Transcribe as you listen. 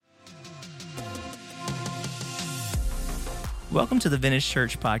Welcome to the Vintage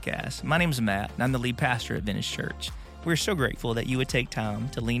Church podcast. My name is Matt, and I'm the lead pastor at Vintage Church. We're so grateful that you would take time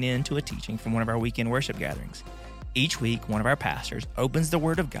to lean into a teaching from one of our weekend worship gatherings. Each week, one of our pastors opens the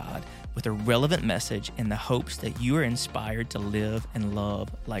Word of God with a relevant message in the hopes that you are inspired to live and love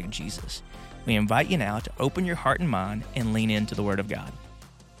like Jesus. We invite you now to open your heart and mind and lean into the Word of God.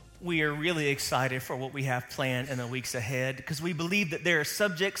 We are really excited for what we have planned in the weeks ahead because we believe that there are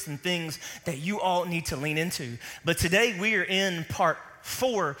subjects and things that you all need to lean into. But today we are in part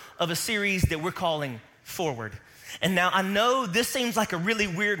 4 of a series that we're calling Forward. And now I know this seems like a really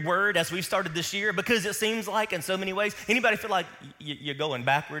weird word as we've started this year because it seems like in so many ways, anybody feel like you're going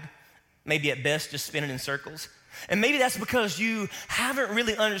backward? Maybe at best just spinning in circles. And maybe that's because you haven't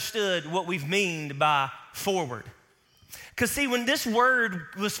really understood what we've meant by forward. Because see, when this word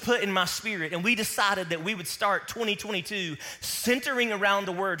was put in my spirit and we decided that we would start 2022 centering around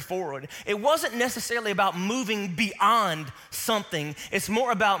the word forward, it wasn't necessarily about moving beyond something. It's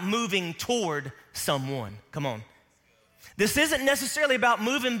more about moving toward someone. Come on. This isn't necessarily about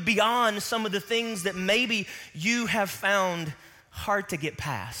moving beyond some of the things that maybe you have found hard to get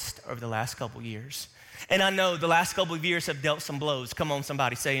past over the last couple years. And I know the last couple of years have dealt some blows. Come on,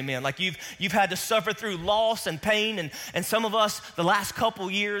 somebody say amen. Like you've had to suffer through loss and pain, and some of us, the last couple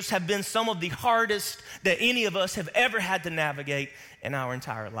years have been some of the hardest that any of us have ever had to navigate in our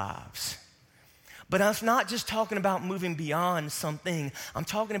entire lives. But I'm not just talking about moving beyond something. I'm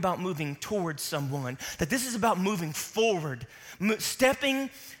talking about moving towards someone. That this is about moving forward, stepping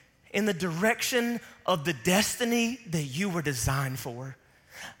in the direction of the destiny that you were designed for.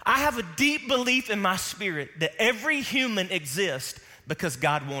 I have a deep belief in my spirit that every human exists because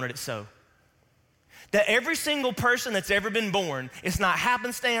God wanted it so. That every single person that's ever been born, it's not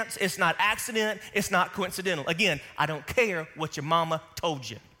happenstance, it's not accident, it's not coincidental. Again, I don't care what your mama told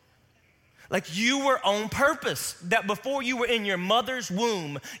you. Like you were on purpose, that before you were in your mother's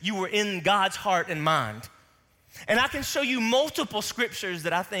womb, you were in God's heart and mind. And I can show you multiple scriptures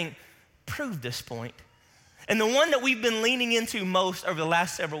that I think prove this point. And the one that we've been leaning into most over the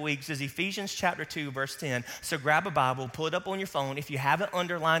last several weeks is Ephesians chapter 2, verse 10. So grab a Bible, pull it up on your phone if you haven't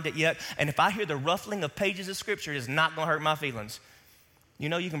underlined it yet. And if I hear the ruffling of pages of scripture, it's not going to hurt my feelings. You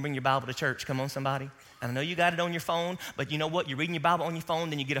know you can bring your Bible to church. Come on, somebody. And I know you got it on your phone, but you know what? You're reading your Bible on your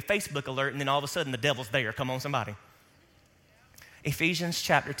phone, then you get a Facebook alert, and then all of a sudden the devil's there. Come on, somebody. Ephesians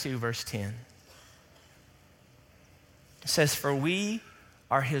chapter 2, verse 10. It says, "For we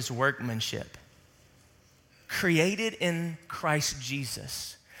are his workmanship, created in Christ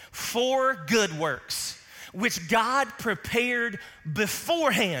Jesus for good works, which God prepared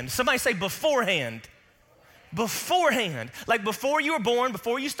beforehand." Somebody say beforehand. Beforehand. Like before you were born,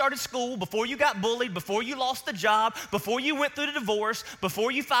 before you started school, before you got bullied, before you lost the job, before you went through the divorce, before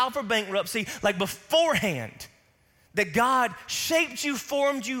you filed for bankruptcy, like beforehand, that God shaped you,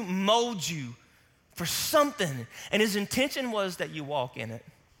 formed you, molded you for something. And his intention was that you walk in it.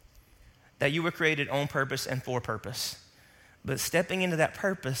 That you were created on purpose and for purpose. But stepping into that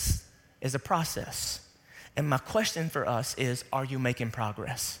purpose is a process. And my question for us is, are you making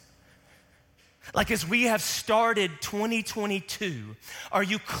progress? Like as we have started 2022, are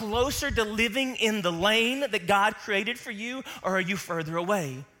you closer to living in the lane that God created for you, or are you further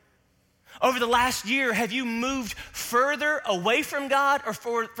away? Over the last year, have you moved further away from God or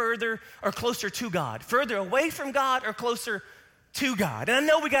further or closer to God? Further away from God or closer to God? And I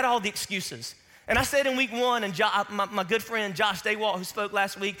know we got all the excuses. And I said in week 1, and my good friend Josh Daywalt, who spoke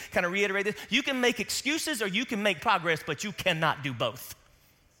last week, kind of reiterated this, you can make excuses or you can make progress, but you cannot do both.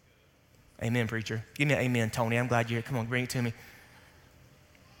 Amen, preacher. Give me an amen, Tony. I'm glad you're here. Come on, bring it to me.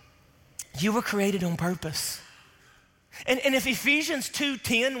 You were created on purpose. And if Ephesians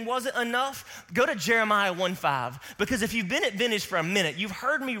 2:10 wasn't enough, go to Jeremiah 1:5. Because if you've been at Vintage for a minute, you've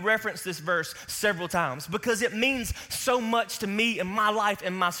heard me reference this verse several times because it means so much to me in my life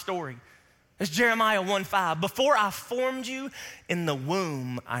and my story. It's Jeremiah 1:5. "Before I formed you in the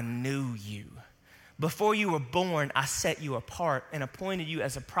womb, I knew you. Before you were born, I set you apart and appointed you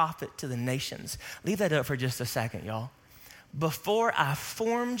as a prophet to the nations." Leave that up for just a second, y'all. Before I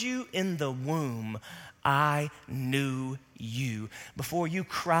formed you in the womb, I knew you. Before you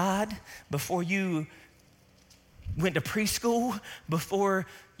cried, before you went to preschool, before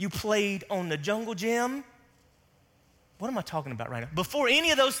you played on the jungle gym. What am I talking about right now? Before any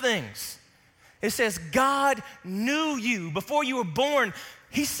of those things, it says God knew you. Before you were born,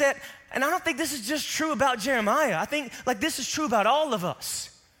 he said, and I don't think this is just true about Jeremiah. I think like this is true about all of us.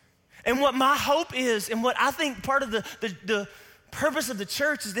 And what my hope is, and what I think part of the purpose of the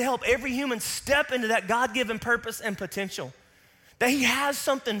church is to help every human step into that God-given purpose and potential. That he has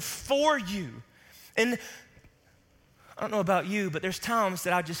something for you. And I don't know about you, but there's times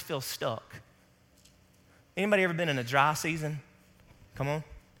that I just feel stuck. Anybody ever been in a dry season? Come on.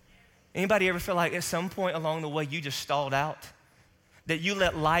 Anybody ever feel like at some point along the way you just stalled out? That you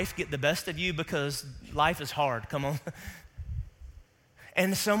let life get the best of you because life is hard, come on.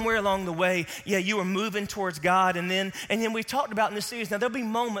 And somewhere along the way, you were moving towards God, and then we've talked about in this series, now there'll be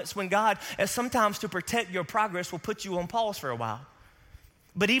moments when God, sometimes to protect your progress, will put you on pause for a while.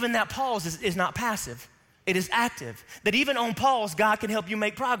 But even that pause is not passive. It is active. That even on pause, God can help you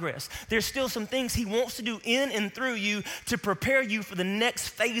make progress. There's still some things he wants to do in and through you to prepare you for the next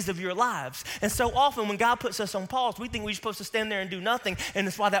phase of your lives. And so often when God puts us on pause, we think we're supposed to stand there and do nothing, and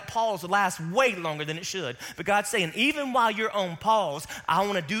that's why that pause lasts way longer than it should. But God's saying, even while you're on pause, I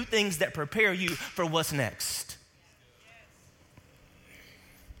want to do things that prepare you for what's next.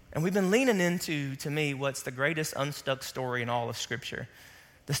 And we've been leaning into, to me, what's the greatest unstuck story in all of Scripture,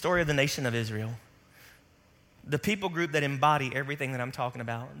 the story of the nation of Israel. The people group that embody everything that I'm talking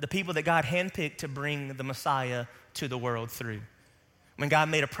about. The people that God handpicked to bring the Messiah to the world through. When God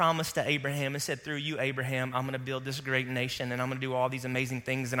made a promise to Abraham and said, through you, Abraham, I'm going to build this great nation, and I'm going to do all these amazing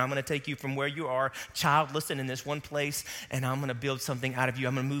things, and I'm going to take you from where you are, childless and in this one place, and I'm going to build something out of you.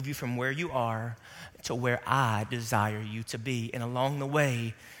 I'm going to move you from where you are to where I desire you to be. And along the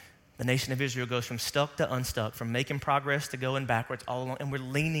way, the nation of Israel goes from stuck to unstuck, from making progress to going backwards all along. And we're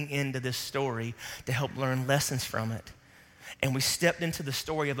leaning into this story to help learn lessons from it. And we stepped into the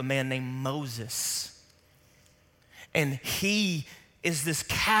story of a man named Moses. And he is this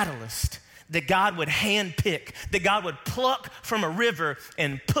catalyst that God would handpick, that God would pluck from a river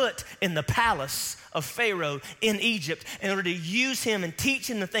and put in the palace of Pharaoh in Egypt in order to use him and teach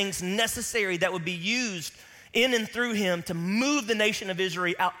him the things necessary that would be used in and through him to move the nation of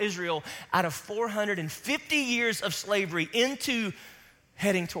Israel out of 450 years of slavery into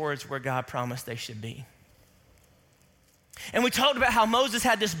heading towards where God promised they should be. And we talked about how Moses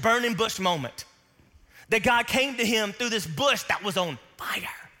had this burning bush moment, that God came to him through this bush that was on fire.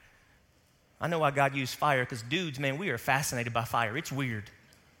 I know why God used fire, because dudes, man, we are fascinated by fire. It's weird.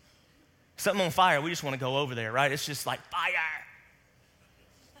 Something on fire, we just want to go over there, right? It's just like fire.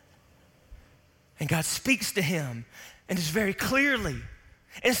 And God speaks to him, and it's very clearly.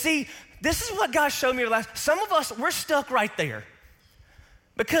 And see, this is what God showed me last. Some of us, we're stuck right there.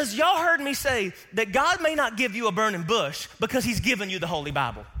 Because y'all heard me say that God may not give you a burning bush because he's given you the Holy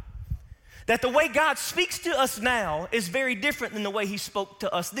Bible. That the way God speaks to us now is very different than the way he spoke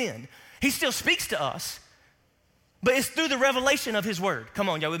to us then. He still speaks to us, but it's through the revelation of his word. Come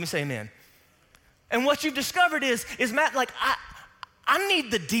on, y'all with me, say amen. And what you've discovered is Matt, like, I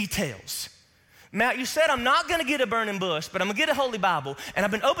need the details. Matt, you said I'm not going to get a burning bush, but I'm going to get a Holy Bible, and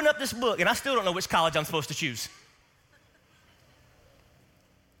I've been opening up this book, and I still don't know which college I'm supposed to choose.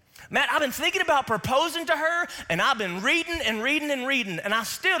 Matt, I've been thinking about proposing to her, and I've been reading, and I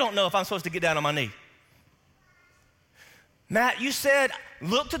still don't know if I'm supposed to get down on my knee. Matt, you said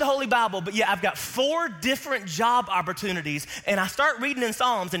look to the Holy Bible, but I've got 4 different job opportunities, and I start reading in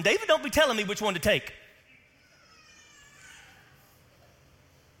Psalms, and David don't be telling me which one to take.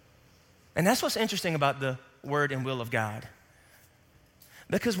 And that's what's interesting about the word and will of God.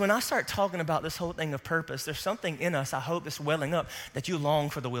 Because when I start talking about this whole thing of purpose, there's something in us, I hope, that's welling up, that you long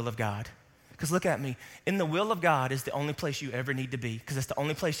for the will of God. Because look at me, in the will of God is the only place you ever need to be, because it's the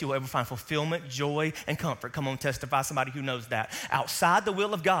only place you will ever find fulfillment, joy, and comfort. Come on, testify, somebody who knows that. Outside the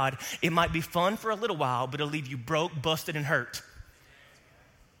will of God, it might be fun for a little while, but it'll leave you broke, busted, and hurt.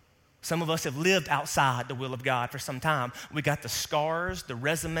 Some of us have lived outside the will of God for some time. We got the scars, the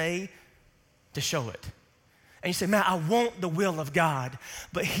resume to show it. And you say, man, I want the will of God,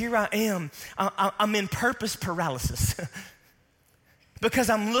 but here I am. I'm in purpose paralysis because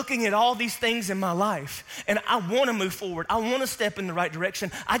I'm looking at all these things in my life, and I want to move forward. I want to step in the right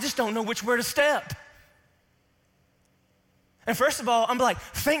direction. I just don't know which way to step. And first of all, I'm like,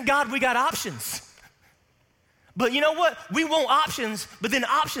 thank God we got options. But you know what? We want options, but then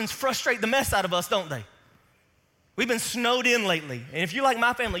options frustrate the mess out of us, don't they? We've been snowed in lately. And if you're like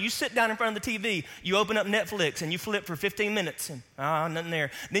my family, you sit down in front of the TV, you open up Netflix and you flip for 15 minutes and nothing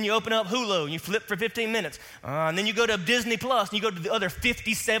there. Then you open up Hulu and you flip for 15 minutes. And then you go to Disney Plus and you go to the other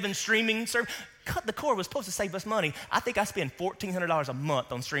 57 streaming services. Cut the cord was supposed to save us money. I think I spend $1,400 a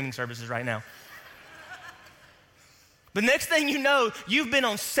month on streaming services right now. But next thing you know, you've been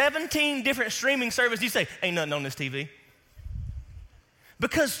on 17 different streaming services. You say, ain't nothing on this TV.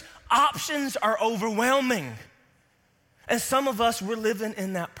 Because options are overwhelming. And some of us, we're living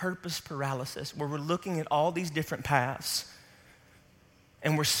in that purpose paralysis where we're looking at all these different paths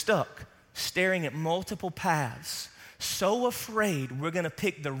and we're stuck staring at multiple paths, so afraid we're going to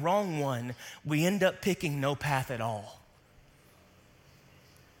pick the wrong one, we end up picking no path at all.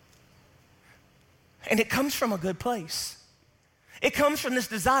 And it comes from a good place. It comes from this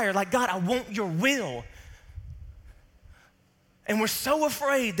desire, like, God, I want your will. And we're so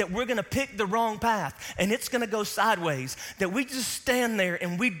afraid that we're gonna pick the wrong path and it's gonna go sideways that we just stand there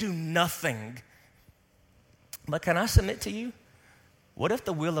and we do nothing. But can I submit to you, what if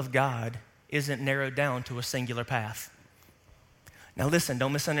the will of God isn't narrowed down to a singular path? Now listen,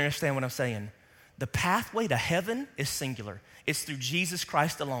 don't misunderstand what I'm saying. The pathway to heaven is singular. It's through Jesus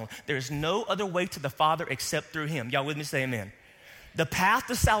Christ alone. There is no other way to the Father except through him. Y'all with me? Say amen. The path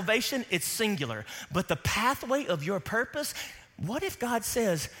to salvation, it's singular. But the pathway of your purpose, what if God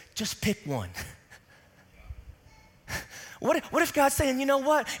says, just pick one? What if God's saying, you know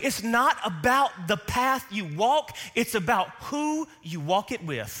what? It's not about the path you walk, it's about who you walk it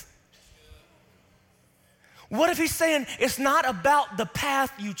with. What if he's saying it's not about the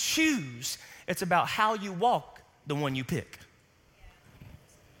path you choose, it's about how you walk the one you pick?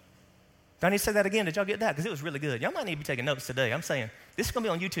 Do I need to say that again? Did y'all get that? Because it was really good. Y'all might need to be taking notes today. I'm saying, this is going to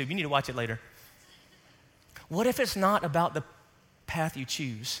be on YouTube. You need to watch it later. What if it's not about the path you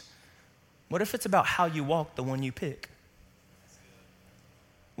choose? What if it's about how you walk the one you pick?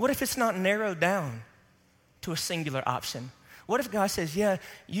 What if it's not narrowed down to a singular option? What if God says, yeah,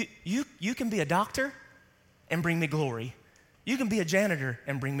 you can be a doctor and bring me glory. You can be a janitor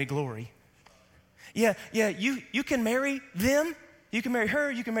and bring me glory. Yeah, you can marry them. You can marry her,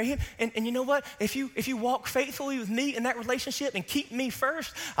 you can marry him. And you know what? If you walk faithfully with me in that relationship and keep me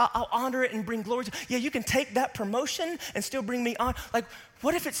first, I'll honor it and bring glory to. Yeah, you can take that promotion and still bring me on. Like,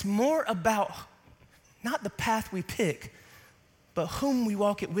 what if it's more about not the path we pick, but whom we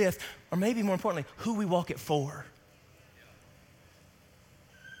walk it with, or maybe more importantly, who we walk it for?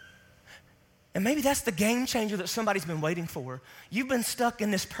 And maybe that's the game changer that somebody's been waiting for. You've been stuck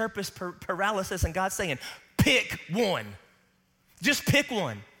in this purpose paralysis, and God's saying, pick one. Just pick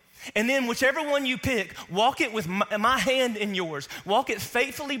one. And then whichever one you pick, walk it with my hand in yours. Walk it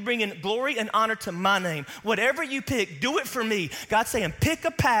faithfully, bringing glory and honor to my name. Whatever you pick, do it for me. God's saying, pick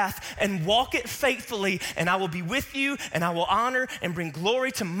a path and walk it faithfully, and I will be with you, and I will honor and bring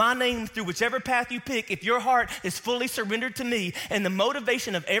glory to my name through whichever path you pick. If your heart is fully surrendered to me, and the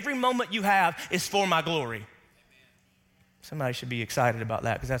motivation of every moment you have is for my glory. Amen. Somebody should be excited about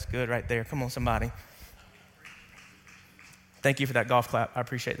that, because that's good right there. Come on, somebody. Thank you for that golf clap. I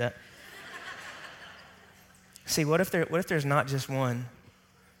appreciate that. See, what if there's not just one?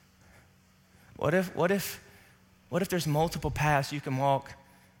 What if there's multiple paths you can walk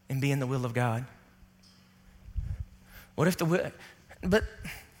and be in the will of God? What if but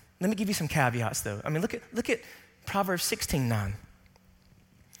let me give you some caveats though. I mean, look at Proverbs 16:9. It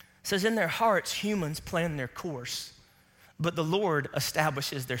says, in their hearts, humans plan their course, but the Lord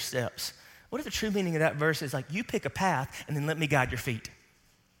establishes their steps. What if the true meaning of that verse is like, you pick a path and then let me guide your feet?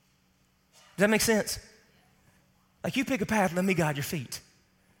 Does that make sense? Like, you pick a path, let me guide your feet.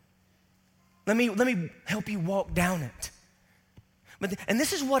 Let me help you walk down it. And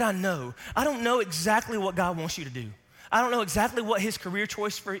this is what I know. I don't know exactly what God wants you to do. I don't know exactly what his career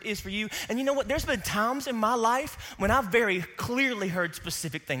choice is for you. And you know what? There's been times in my life when I've very clearly heard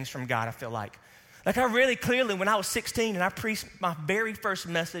specific things from God, I feel like. Like, I really clearly, when I was 16 and I preached my very first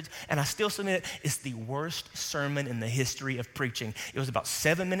message, and I still submit it, it's the worst sermon in the history of preaching. It was about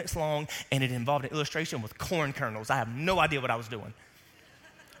 7 minutes long, and it involved an illustration with corn kernels. I have no idea what I was doing.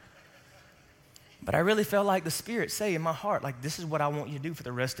 But I really felt like the Spirit say in my heart, like, this is what I want you to do for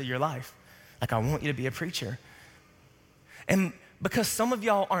the rest of your life. Like, I want you to be a preacher. And because some of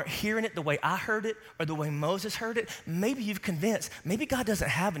y'all aren't hearing it the way I heard it or the way Moses heard it, maybe you've convinced, maybe God doesn't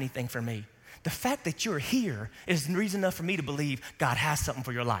have anything for me. The fact that you're here is reason enough for me to believe God has something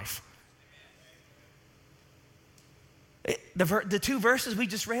for your life. The two verses we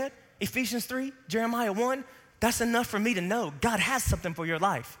just read, Ephesians 3, Jeremiah 1, that's enough for me to know God has something for your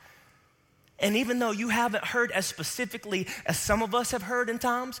life. And even though you haven't heard as specifically as some of us have heard in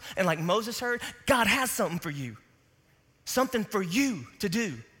times, and like Moses heard, God has something for you. Something for you to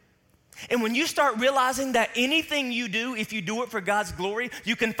do. And when you start realizing that anything you do, if you do it for God's glory,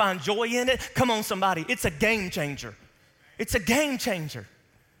 you can find joy in it, come on somebody, it's a game changer. It's a game changer.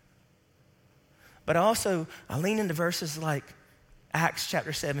 But I lean into verses like Acts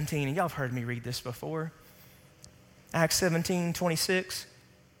chapter 17, and y'all have heard me read this before. Acts 17:26,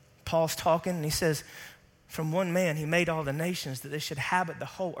 Paul's talking, and he says, from one man he made all the nations that they should habit the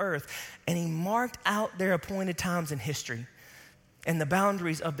whole earth, and he marked out their appointed times in history. and the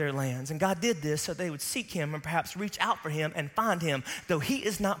boundaries of their lands. And God did this so they would seek him and perhaps reach out for him and find him, though he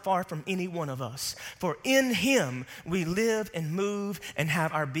is not far from any one of us. For in him we live and move and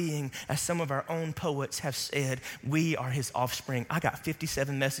have our being, as some of our own poets have said, we are his offspring. I got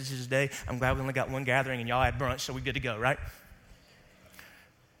 57 messages today. I'm glad we only got one gathering and y'all had brunch, so we're good to go, right?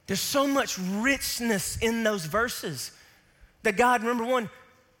 There's so much richness in those verses that God, number one,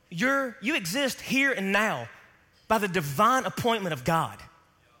 you exist here and now by the divine appointment of God.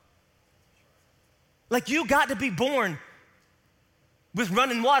 Like you got to be born with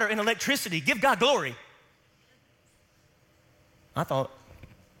running water and electricity. Give God glory. I thought,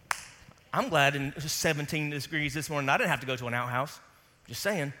 I'm glad it was 17 degrees this morning. I didn't have to go to an outhouse. Just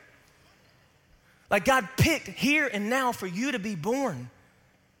saying. Like God picked here and now for you to be born. And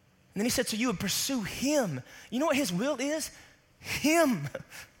then he said, so you would pursue him. You know what his will is? Him.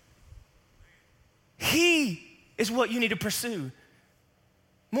 He is what you need to pursue.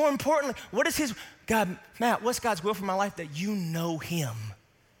 More importantly, what is his, God, Matt, what's God's will for my life? That you know him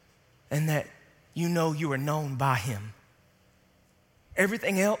and that you know you are known by him.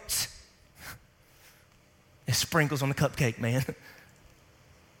 Everything else is sprinkles on the cupcake, man.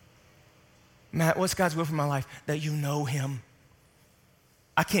 Matt, what's God's will for my life? That you know him.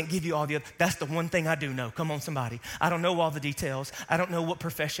 I can't give you all the other. That's the one thing I do know. Come on, somebody. I don't know all the details. I don't know what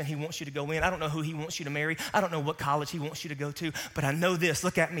profession he wants you to go in. I don't know who he wants you to marry. I don't know what college he wants you to go to. But I know this.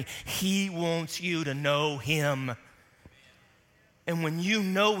 Look at me. He wants you to know him. And when you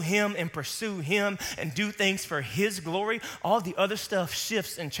know him and pursue him and do things for his glory, all the other stuff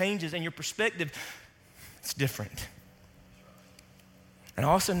shifts and changes, and your perspective, it's different. And I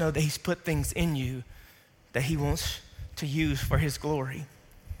also know that he's put things in you that he wants to use for his glory.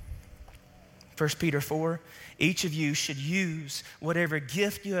 1 Peter 4, each of you should use whatever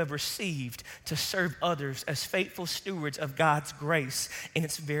gift you have received to serve others as faithful stewards of God's grace in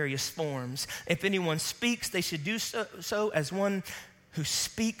its various forms. If anyone speaks, they should do so as one who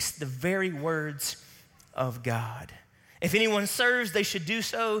speaks the very words of God. If anyone serves, they should do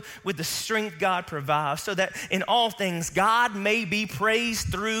so with the strength God provides, so that in all things God may be praised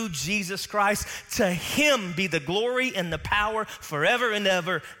through Jesus Christ. To him be the glory and the power forever and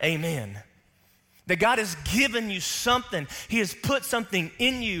ever. Amen. That God has given you something. He has put something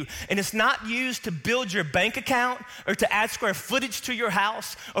in you, and it's not used to build your bank account or to add square footage to your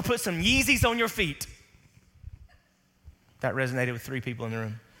house or put some Yeezys on your feet. That resonated with 3 people in the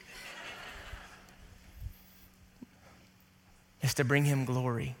room. It's to bring him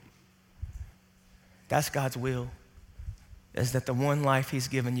glory. That's God's will, is that the one life he's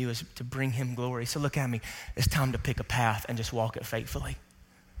given you is to bring him glory. So look at me. It's time to pick a path and just walk it faithfully.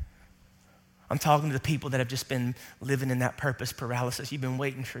 I'm talking to the people that have just been living in that purpose paralysis. You've been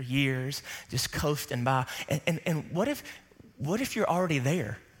waiting for years, just coasting by. And what if you're already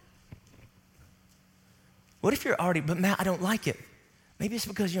there? What if you're already, but Matt, I don't like it. Maybe it's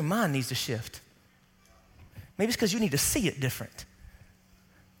because your mind needs to shift. Maybe it's because you need to see it different.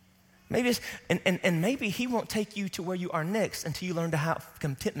 Maybe it's, and maybe he won't take you to where you are next until you learn to have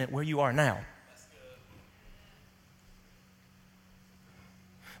contentment where you are now.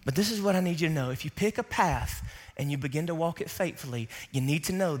 But this is what I need you to know. If you pick a path and you begin to walk it faithfully, you need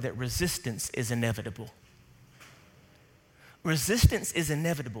to know that resistance is inevitable. Resistance is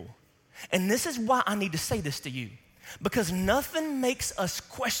inevitable. And this is why I need to say this to you. Because nothing makes us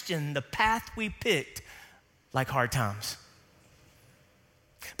question the path we picked like hard times.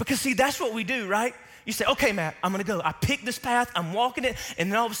 Because see, that's what we do, right? You say, okay, Matt, I'm gonna go. I picked this path, I'm walking it,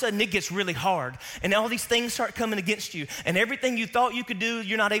 and then all of a sudden it gets really hard. And all these things start coming against you. And everything you thought you could do,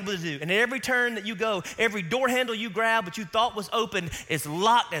 you're not able to do. And at every turn that you go, every door handle you grab, what you thought was open, is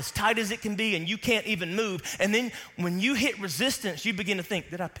locked as tight as it can be, and you can't even move. And then when you hit resistance, you begin to think,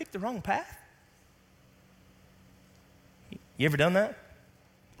 did I pick the wrong path? You ever done that?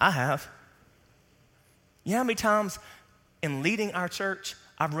 I have. You know how many times in leading our church,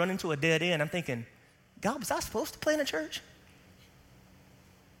 I've run into a dead end. I'm thinking, God, was I supposed to plant a church?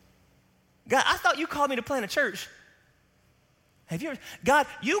 God, I thought you called me to plant a church. Have you ever, God,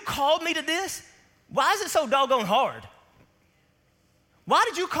 you called me to this? Why is it so doggone hard? Why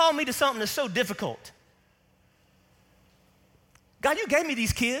did you call me to something that's so difficult? God, you gave me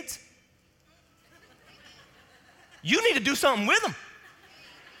these kids. You need to do something with them.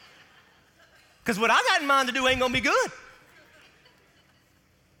 Because what I got in mind to do ain't gonna be good.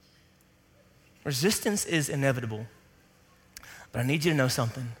 Resistance is inevitable. But I need you to know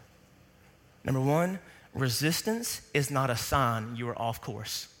something. Number one, resistance is not a sign you are off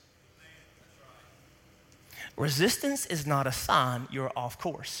course. Resistance is not a sign you're off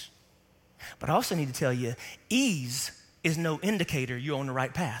course. But I also need to tell you, ease is no indicator you're on the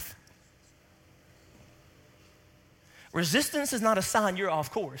right path. Resistance is not a sign you're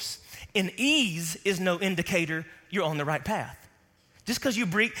off course. And ease is no indicator you're on the right path. Just because you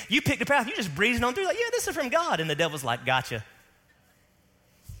pick the path, you're just breezing on through like, yeah, this is from God. And the devil's like, gotcha.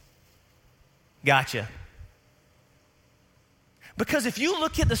 Gotcha. Because if you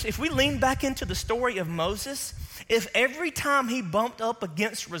look at this, if we lean back into the story of Moses, if every time he bumped up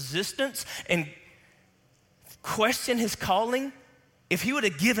against resistance and questioned his calling, if he would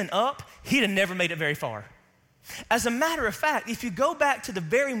have given up, he'd have never made it very far. As a matter of fact, if you go back to the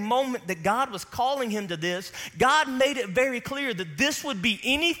very moment that God was calling him to this, God made it very clear that this would be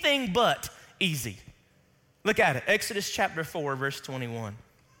anything but easy. Look at it, Exodus chapter 4, verse 21.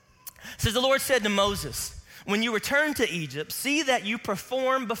 It says, the Lord said to Moses, when you return to Egypt, see that you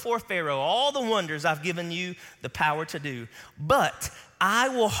perform before Pharaoh all the wonders I've given you the power to do. But I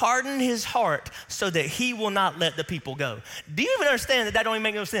will harden his heart so that he will not let the people go. Do you even understand that don't even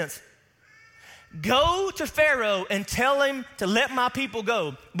make no sense? Go to Pharaoh and tell him to let my people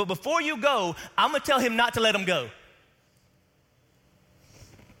go. But before you go, I'm going to tell him not to let them go.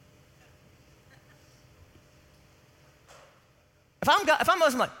 If I'm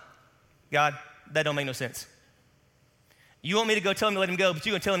Muslim, like, God, that don't make no sense. You want me to go tell him to let him go, but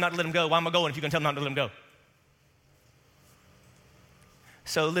you're going to tell him not to let him go. Why am I going if you're going to tell him not to let him go?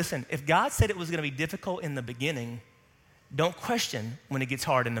 So listen, if God said it was going to be difficult in the beginning, don't question when it gets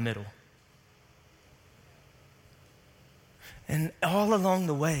hard in the middle. And all along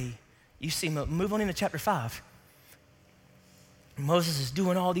the way, you see, move on into chapter 5. Moses is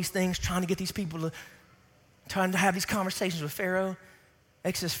doing all these things, trying to have these conversations with Pharaoh.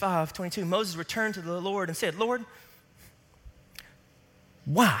 Exodus 5:22, Moses returned to the Lord and said, Lord,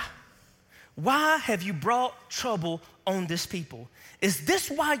 why? Why have you brought trouble on this people? Is this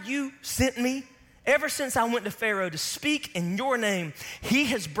why you sent me? Ever since I went to Pharaoh to speak in your name, he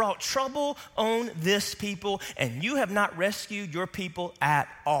has brought trouble on this people, and you have not rescued your people at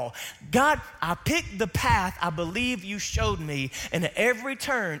all. God, I picked the path I believe you showed me, and at every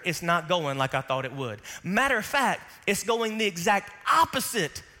turn, it's not going like I thought it would. Matter of fact, it's going the exact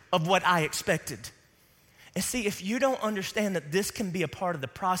opposite of what I expected. And see, if you don't understand that this can be a part of the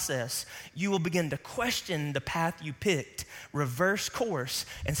process, you will begin to question the path you picked, reverse course,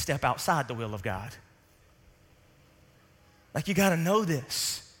 and step outside the will of God. Like, you got to know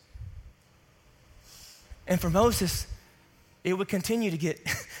this. And for Moses, it would continue to get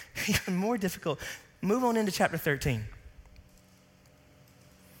even more difficult. Move on into chapter 13.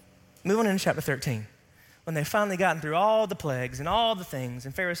 Move on into chapter 13. When they finally gotten through all the plagues and all the things,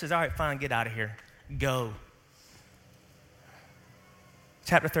 and Pharaoh says, all right, fine, get out of here. Go.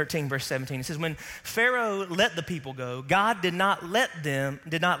 Chapter 13, verse 17, it says, when Pharaoh let the people go, God did not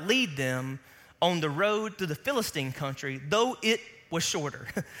lead them on the road to the Philistine country, though it was shorter.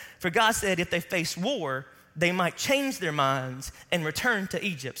 For God said if they face war, they might change their minds and return to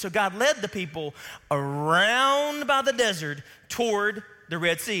Egypt. So God led the people around by the desert toward the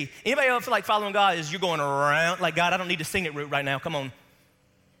Red Sea. Anybody else feel like following God is you're going around, like, God, I don't need the scenic route right now. Come on.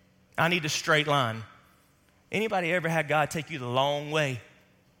 I need a straight line. Anybody ever had God take you the long way?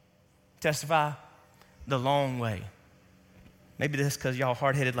 Testify? The long way. Maybe that's because y'all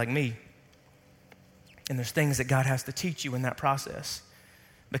hard-headed like me. And there's things that God has to teach you in that process.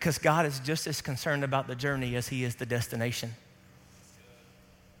 Because God is just as concerned about the journey as he is the destination.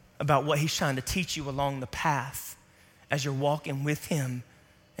 About what he's trying to teach you along the path as you're walking with him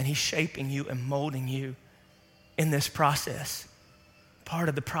and he's shaping you and molding you in this process. Part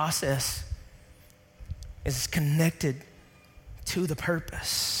of the process is connected to the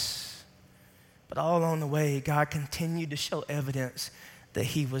purpose. But all along the way, God continued to show evidence that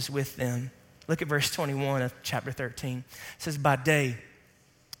he was with them. Look at verse 21 of chapter 13. It says, by day,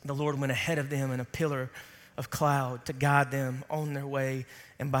 the Lord went ahead of them in a pillar of cloud to guide them on their way,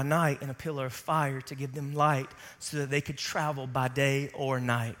 and by night in a pillar of fire to give them light so that they could travel by day or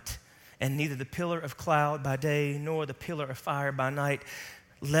night. And neither the pillar of cloud by day nor the pillar of fire by night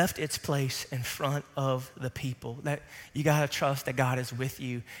left its place in front of the people. That you got to trust that God is with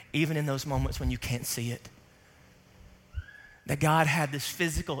you even in those moments when you can't see it. That God had this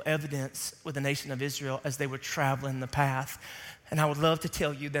physical evidence with the nation of Israel as they were traveling the path. And I would love to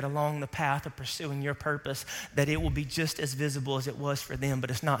tell you that along the path of pursuing your purpose, that it will be just as visible as it was for them, but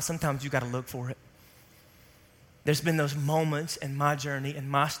it's not. Sometimes you got to look for it. There's been those moments in my journey, in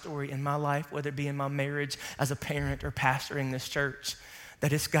my story, in my life, whether it be in my marriage as a parent or pastoring this church,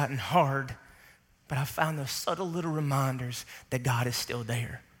 that it's gotten hard, but I found those subtle little reminders that God is still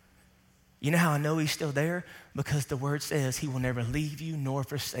there. You know how I know he's still there? Because the word says he will never leave you nor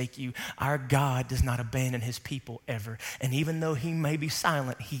forsake you. Our God does not abandon his people ever. And even though he may be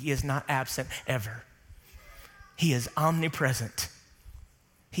silent, he is not absent ever. He is omnipresent.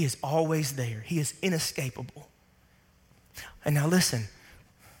 He is always there. He is inescapable. And now listen,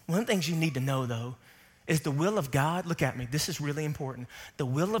 one of the things you need to know though is the will of God, look at me, this is really important. The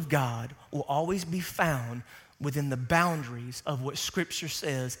will of God will always be found within the boundaries of what Scripture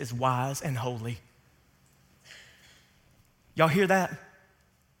says is wise and holy. Y'all hear that?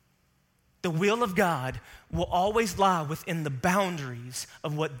 The will of God will always lie within the boundaries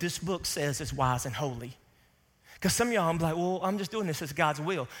of what this book says is wise and holy. Because some of y'all, I'm like, well, I'm just doing this as God's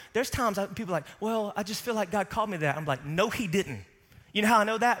will. There's times people are like, well, I just feel like God called me that. I'm like, no, he didn't. You know how I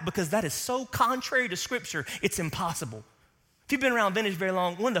know that? Because that is so contrary to Scripture, it's impossible. If you've been around Vintage very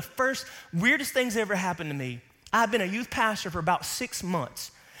long, one of the first weirdest things that ever happened to me, I've been a youth pastor for about 6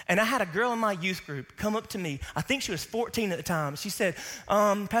 months, and I had a girl in my youth group come up to me. I think she was 14 at the time. She said,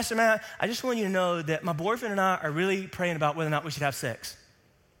 Pastor Matt, I just want you to know that my boyfriend and I are really praying about whether or not we should have sex.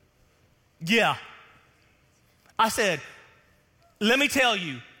 Yeah. I said, let me tell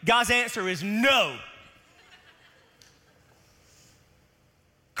you, God's answer is no.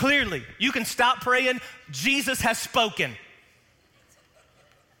 Clearly, you can stop praying. Jesus has spoken.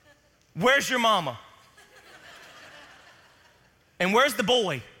 Where's your mama? And where's the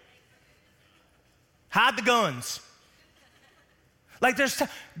boy? Hide the guns. Like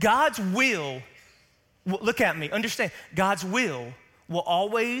God's will, look at me, understand, God's will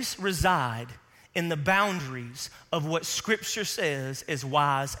always reside in the boundaries of what Scripture says is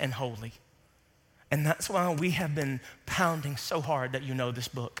wise and holy. And that's why we have been pounding so hard that you know this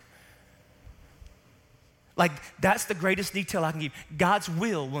book. Like, that's the greatest detail I can give. God's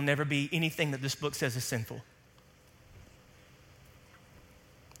will never be anything that this book says is sinful.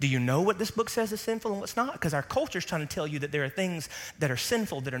 Do you know what this book says is sinful and what's not? Because our culture is trying to tell you that there are things that are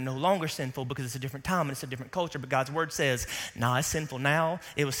sinful that are no longer sinful because it's a different time and it's a different culture. But God's word says, nah, it's sinful now.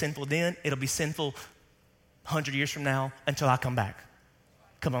 It was sinful then. It'll be sinful 100 years from now until I come back.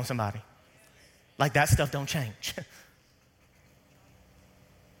 Come on, somebody. Like that stuff don't change.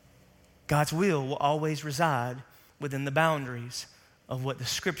 God's will always reside within the boundaries of what the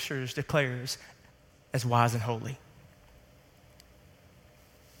Scriptures declares as wise and holy.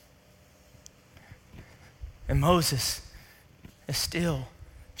 And Moses is still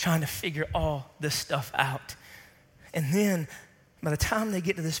trying to figure all this stuff out. And then by the time they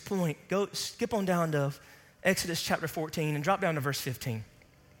get to this point, go skip on down to Exodus chapter 14 and drop down to verse 15.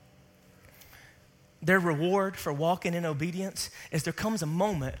 Their reward for walking in obedience is there comes a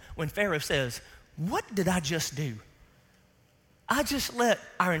moment when Pharaoh says, what did I just do? I just let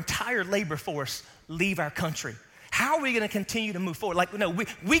our entire labor force leave our country. How are we going to continue to move forward? Like, no,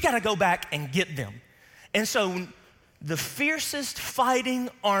 we got to go back and get them. And so the fiercest fighting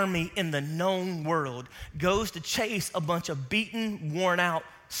army in the known world goes to chase a bunch of beaten, worn out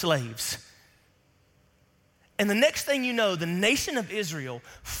slaves. And the next thing you know, the nation of Israel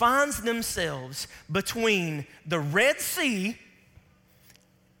finds themselves between the Red Sea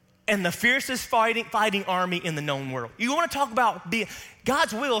and the fiercest fighting army in the known world. You want to talk about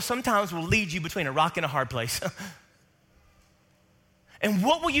God's will sometimes will lead you between a rock and a hard place. And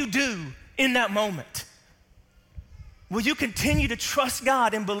what will you do in that moment? Will you continue to trust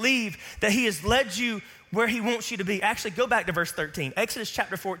God and believe that he has led you where he wants you to be? Actually, go back to verse 13. Exodus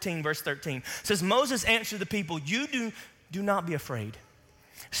chapter 14, verse 13 says, Moses answered the people, you do not be afraid.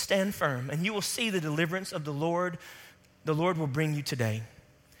 Stand firm, and you will see the deliverance of the Lord will bring you today.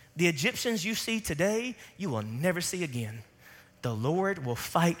 The Egyptians you see today, you will never see again. The Lord will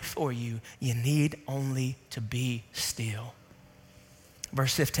fight for you. You need only to be still.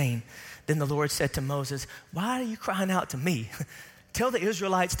 Verse 15, then the Lord said to Moses, why are you crying out to me? Tell the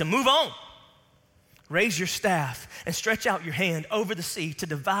Israelites to move on. Raise your staff and stretch out your hand over the sea to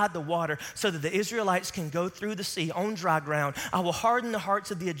divide the water so that the Israelites can go through the sea on dry ground. I will harden the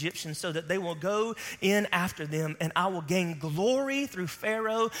hearts of the Egyptians so that they will go in after them, and I will gain glory through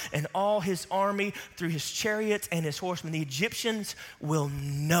Pharaoh and all his army, through his chariots and his horsemen. The Egyptians will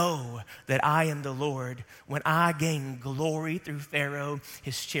know that I am the Lord when I gain glory through Pharaoh,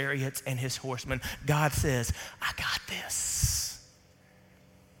 his chariots, and his horsemen. God says, I got this.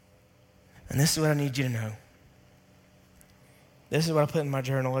 And this is what I need you to know. This is what I put in my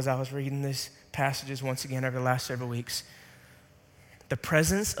journal as I was reading these passages once again over the last several weeks. The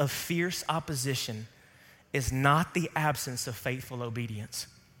presence of fierce opposition is not the absence of faithful obedience.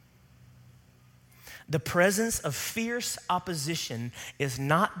 The presence of fierce opposition is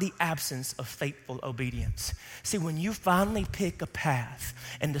not the absence of faithful obedience. See, when you finally pick a path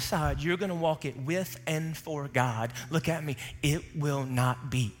and decide you're going to walk it with and for God, look at me, it will not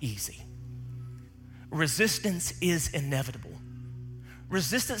be easy. Resistance is inevitable.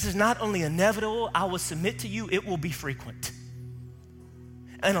 Resistance is not only inevitable, I will submit to you, it will be frequent.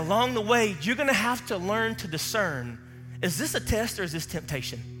 And along the way, you're going to have to learn to discern, is this a test or is this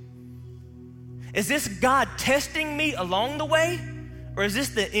temptation? Is this God testing me along the way? Or is this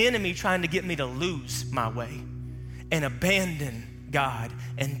the enemy trying to get me to lose my way and abandon God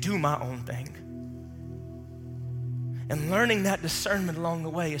and do my own thing? And learning that discernment along the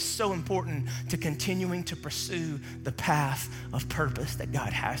way is so important to continuing to pursue the path of purpose that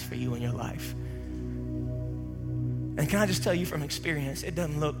God has for you in your life. And can I just tell you from experience, it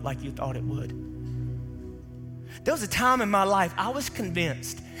doesn't look like you thought it would. There was a time in my life I was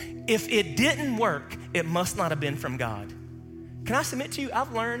convinced if it didn't work, it must not have been from God. Can I submit to you,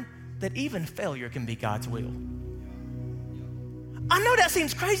 I've learned that even failure can be God's will. I know that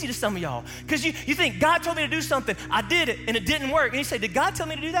seems crazy to some of y'all because you think, God told me to do something, I did it, and it didn't work. And you say, did God tell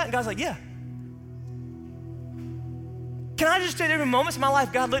me to do that? And God's like, yeah. Can I just tell you, there were moments in my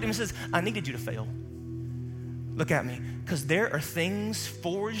life God looked at me and says, I needed you to fail. Look at me, because there are things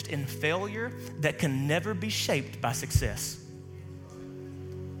forged in failure that can never be shaped by success.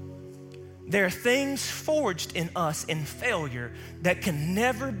 There are things forged in us in failure that can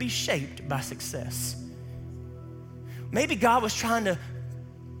never be shaped by success. Maybe God was trying to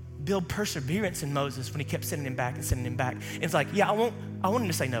build perseverance in Moses when he kept sending him back and sending him back. And it's like, yeah, I want him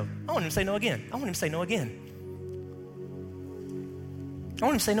to say no. I want him to say no again. I want him to say no again. I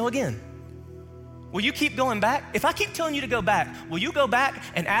want him to say no again. Will you keep going back? If I keep telling you to go back, will you go back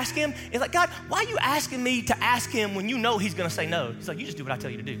and ask him? It's like, God, why are you asking me to ask him when you know he's going to say no? He's like, you just do what I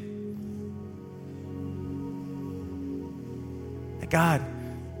tell you to do. That God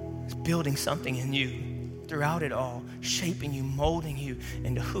is building something in you throughout it all, shaping you, molding you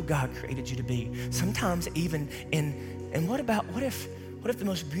into who God created you to be. Sometimes even what if the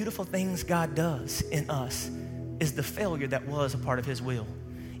most beautiful things God does in us is the failure that was a part of his will?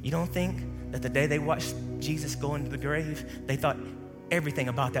 You don't think that the day they watched Jesus go into the grave, they thought everything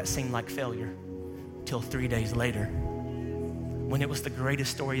about that seemed like failure till 3 days later, when it was the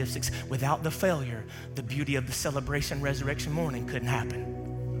greatest story of success. Without the failure, the beauty of the celebration, resurrection morning couldn't happen.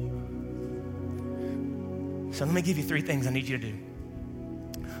 So let me give you 3 things I need you to do.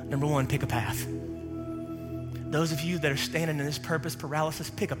 Number 1, pick a path. Those of you that are standing in this purpose paralysis,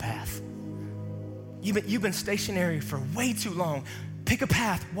 pick a path. You've been stationary for way too long. Pick a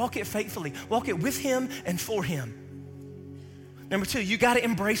path, walk it faithfully, walk it with him and for him. Number 2, you gotta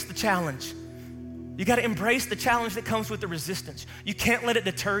embrace the challenge. You gotta embrace the challenge that comes with the resistance. You can't let it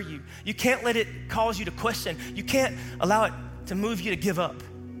deter you. You can't let it cause you to question. You can't allow it to move you to give up.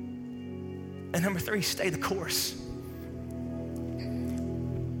 And number 3, stay the course.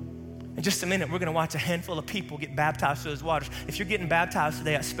 In just a minute, we're gonna watch a handful of people get baptized through those waters. If you're getting baptized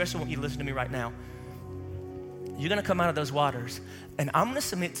today, I especially want you to listen to me right now. You're gonna come out of those waters, and I'm gonna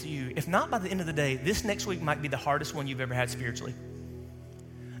submit to you, if not by the end of the day, this next week might be the hardest one you've ever had spiritually.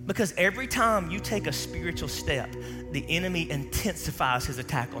 Because every time you take a spiritual step, the enemy intensifies his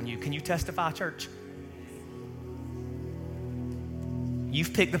attack on you. Can you testify, church?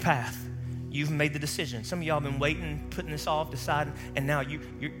 You've picked the path. You've made the decision. Some of y'all have been waiting, putting this off, deciding, and now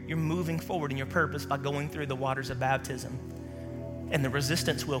you're moving forward in your purpose by going through the waters of baptism. And the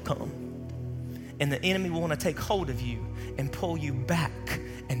resistance will come. And the enemy will want to take hold of you and pull you back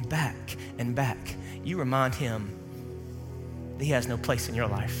and back and back. You remind him that he has no place in your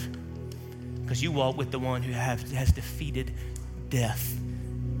life because you walk with the one who has defeated death.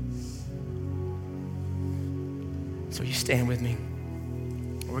 So you stand with me.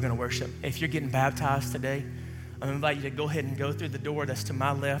 We're going to worship. If you're getting baptized today, I'm going to invite you to go ahead and go through the door that's to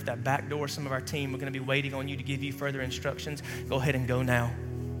my left, that back door. Some of our team are going to be waiting on you to give you further instructions. Go ahead and go now.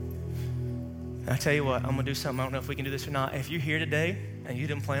 And I tell you what, I'm gonna do something. I don't know if we can do this or not. If you're here today and you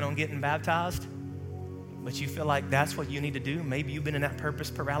didn't plan on getting baptized, but you feel like that's what you need to do, maybe you've been in that purpose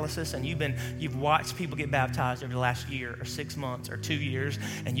paralysis and you've watched people get baptized over the last year or 6 months or 2 years,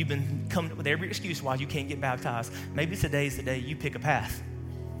 and you've been coming up with every excuse why you can't get baptized. Maybe today's the day you pick a path.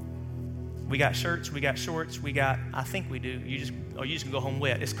 We got shirts, we got shorts, I think we do. You just can go home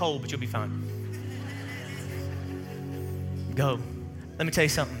wet. It's cold, but you'll be fine. Go. Let me tell you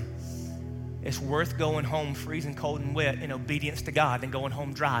something. It's worth going home freezing cold and wet in obedience to God than going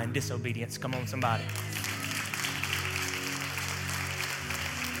home dry in disobedience. Come on, somebody.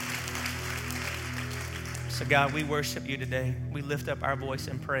 So God, we worship you today. We lift up our voice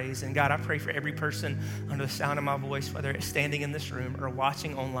in praise. And God, I pray for every person under the sound of my voice, whether it's standing in this room or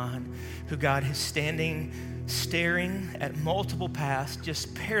watching online, who God is standing, staring at multiple paths,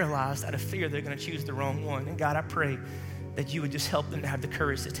 just paralyzed out of fear they're going to choose the wrong one. And God, I pray that you would just help them to have the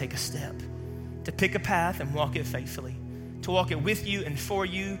courage to take a step, to pick a path and walk it faithfully, to walk it with you and for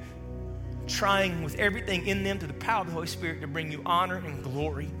you, trying with everything in them to the power of the Holy Spirit to bring you honor and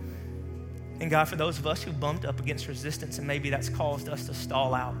glory. And God, for those of us who bumped up against resistance and maybe that's caused us to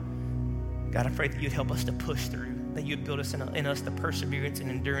stall out, God, I pray that you'd help us to push through, that you'd build us in us the perseverance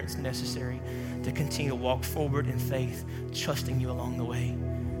and endurance necessary to continue to walk forward in faith, trusting you along the way.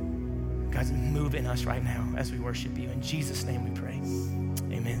 God, move in us right now as we worship you. In Jesus' name we pray.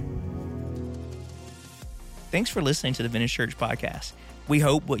 Amen. Thanks for listening to the Vintage Church Podcast. We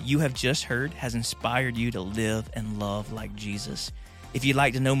hope what you have just heard has inspired you to live and love like Jesus. If you'd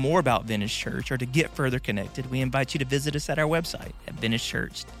like to know more about Vintage Church or to get further connected, we invite you to visit us at our website at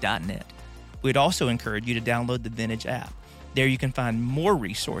vintagechurch.net. We'd also encourage you to download the Vintage app. There you can find more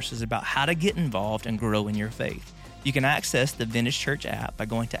resources about how to get involved and grow in your faith. You can access the Vintage Church app by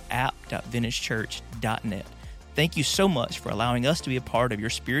going to app.vintagechurch.net. Thank you so much for allowing us to be a part of your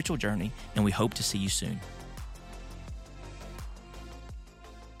spiritual journey, and we hope to see you soon.